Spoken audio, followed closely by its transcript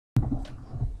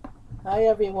Hi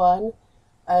everyone.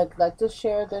 I'd like to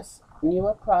share this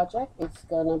newer project. It's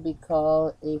gonna be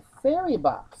called a fairy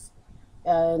box.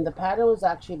 And the pattern was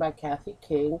actually by Kathy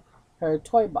King, her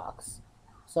toy box.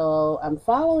 So I'm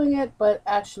following it, but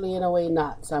actually in a way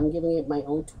not. So I'm giving it my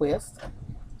own twist.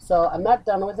 So I'm not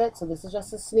done with it. So this is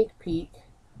just a sneak peek.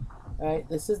 All right,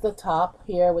 this is the top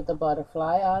here with the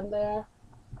butterfly on there.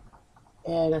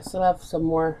 And I still have some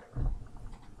more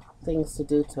things to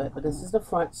do to it, but this is the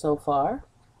front so far.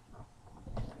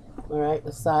 All right,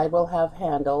 the side will have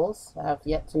handles. I have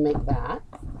yet to make that.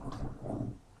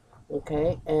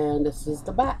 Okay, and this is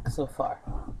the back so far.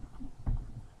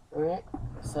 All right,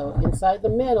 so inside the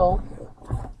middle,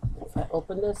 if I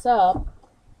open this up,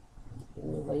 let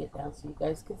me lay it down so you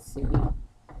guys can see.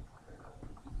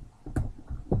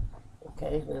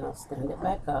 Okay, then I'll stand it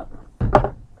back up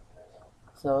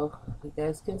so you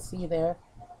guys can see there.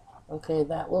 Okay,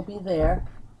 that will be there,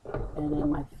 and then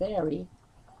my fairy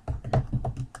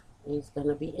is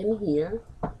gonna be in here,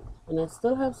 and I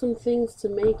still have some things to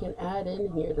make and add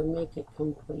in here to make it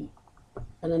complete,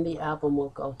 and then the album will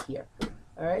go here.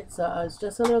 All right, so I was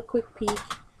just on a quick peek,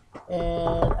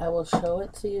 and I will show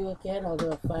it to you again. I'll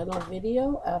do a final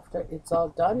video after it's all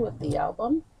done with the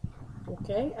album.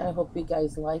 Okay, I hope you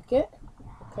guys like it.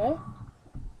 Okay,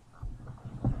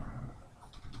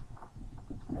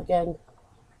 again,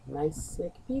 nice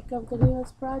sneak peek of the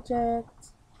newest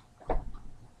project.